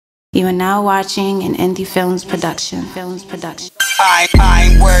You are now watching an IndiFilms production. I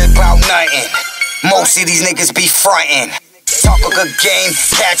ain't worried about nothing. Most of these niggas be frontin'. Talk a good game,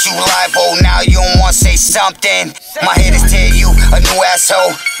 catch you live, oh now you don't wanna say something. My head is tell you a new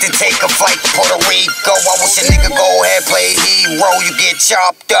asshole to take a flight to Puerto Rico. I wish a nigga go ahead play hero. You get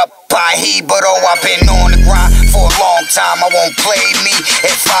chopped up by he, but oh I've been on the grind for a long time. I won't play me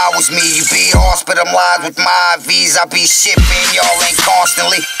if I was me. You be hospitalized with my IVs. I be shipping, y'all ain't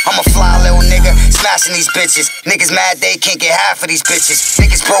constantly. I'm a fly little nigga, smashing these bitches. Niggas mad they can't get half of these bitches.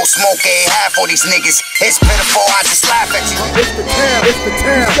 Niggas bro smoke ain't half of these niggas. It's pitiful, I just laugh at you. It's the town, it's the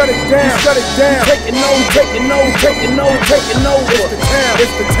town. Shut it down, shut it down. Taking over, taking over, taking over, taking over. It's the town,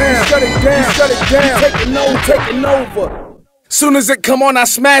 it's the town. Shut it down, shut it down. Taking over, taking over. Soon as it come on, I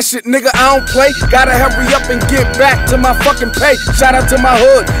smash it, nigga, I don't play. Gotta hurry up and get back to my fucking pay. Shout out to my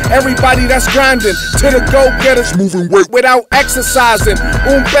hood, everybody that's grinding. To the go-getters, moving weight without exercising.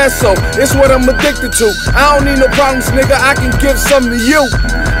 Un peso, it's what I'm addicted to. I don't need no problems, nigga, I can give some to you.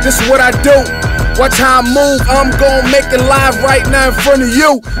 This is what I do. Watch how I move, I'm gon' make it live right now in front of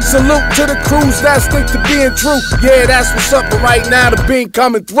you. Salute to the crews that stick to being true. Yeah, that's what's up, but right now the bean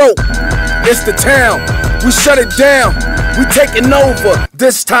coming through. It's the town, we shut it down. We taking over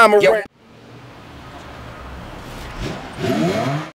this time around.